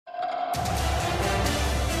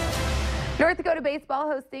North Dakota baseball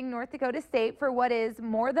hosting North Dakota State for what is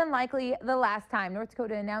more than likely the last time. North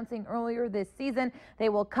Dakota announcing earlier this season they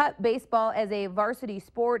will cut baseball as a varsity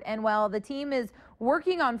sport, and while the team is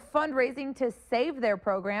working on fundraising to save their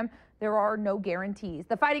program, there are no guarantees.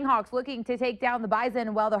 The Fighting Hawks looking to take down the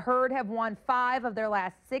Bison, while the Herd have won 5 of their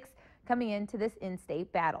last 6 coming into this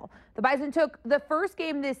in-state battle. The Bison took the first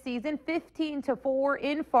game this season 15-4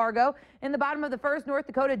 in Fargo. In the bottom of the first, North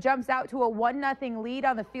Dakota jumps out to a 1-0 lead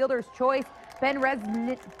on the fielder's choice. Ben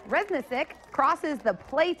Resnisic crosses the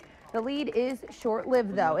plate. The lead is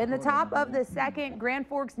short-lived, though. In the top of the second, Grand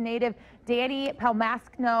Forks native Danny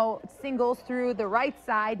Palmaskno singles through the right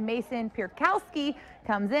side. Mason Pierkowski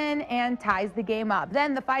comes in and ties the game up.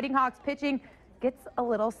 Then the Fighting Hawks pitching gets a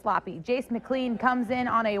little sloppy. Jace McLean comes in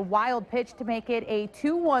on a wild pitch to make it a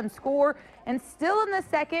 2-1 score. And still in the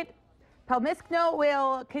second, Palmaskno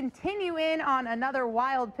will continue in on another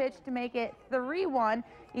wild pitch to make it 3-1.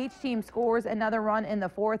 Each team scores another run in the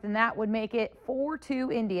fourth, and that would make it 4-2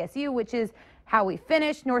 NDSU, which is how we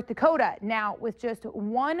finished. North Dakota now with just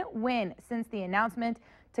 1 win since the announcement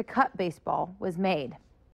to cut baseball was made.